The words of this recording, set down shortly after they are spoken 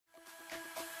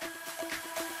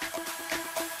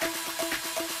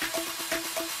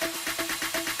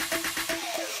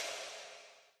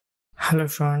Hello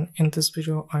friend, in this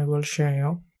video I will show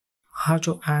you how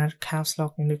to add caps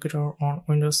lock indicator on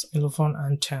Windows 11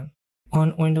 and 10.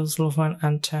 On Windows 11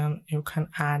 and 10, you can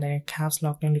add a caps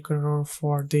lock indicator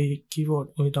for the keyboard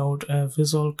without a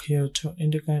visual cue to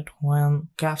indicate when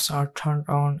caps are turned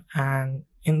on, and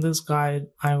in this guide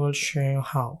I will show you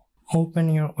how.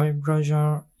 Open your web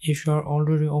browser. If you are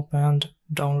already opened,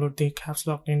 download the caps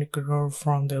lock indicator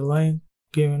from the link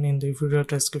given in the video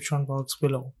description box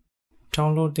below.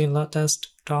 Download the latest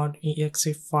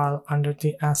 .exe file under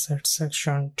the Assets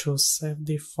section to save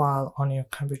the file on your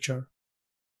computer.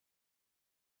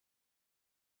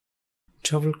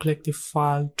 Double-click the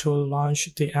file to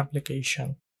launch the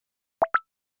application.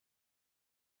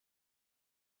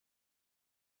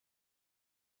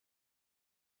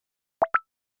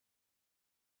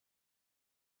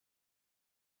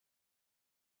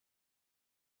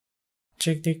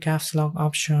 Check the caps lock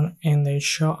option in the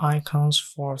Show Icons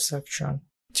For section.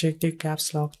 Check the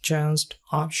caps lock changed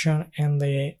option in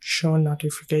the Show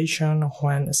Notification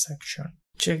When section.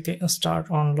 Check the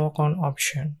Start on Lock On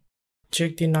option.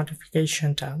 Check the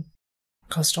Notification tab.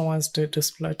 Customize the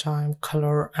display time,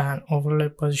 color, and overlay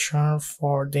position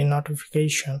for the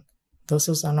notification. This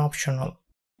is an optional.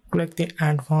 Click the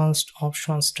Advanced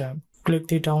Options tab. Click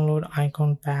the Download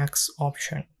Icon Packs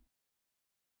option.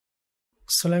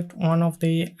 Select one of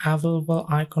the available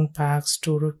icon packs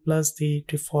to replace the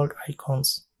default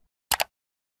icons.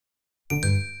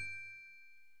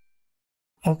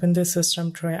 Open the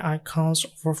System Tray Icons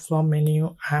Overflow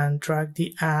menu and drag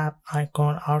the app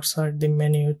icon outside the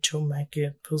menu to make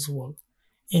it visible,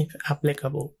 if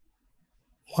applicable.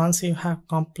 Once you have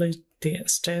completed the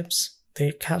steps,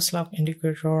 the caps lock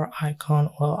indicator icon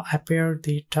will appear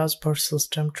the taskbar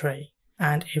system tray.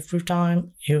 And every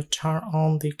time you turn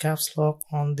on the caps lock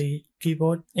on the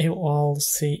keyboard, you will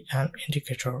see an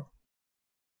indicator.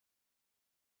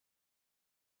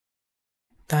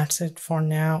 That's it for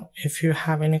now. If you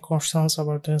have any questions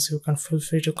about this, you can feel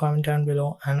free to comment down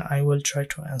below and I will try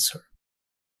to answer.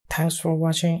 Thanks for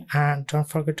watching and don't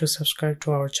forget to subscribe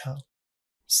to our channel.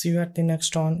 See you at the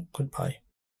next one. Goodbye.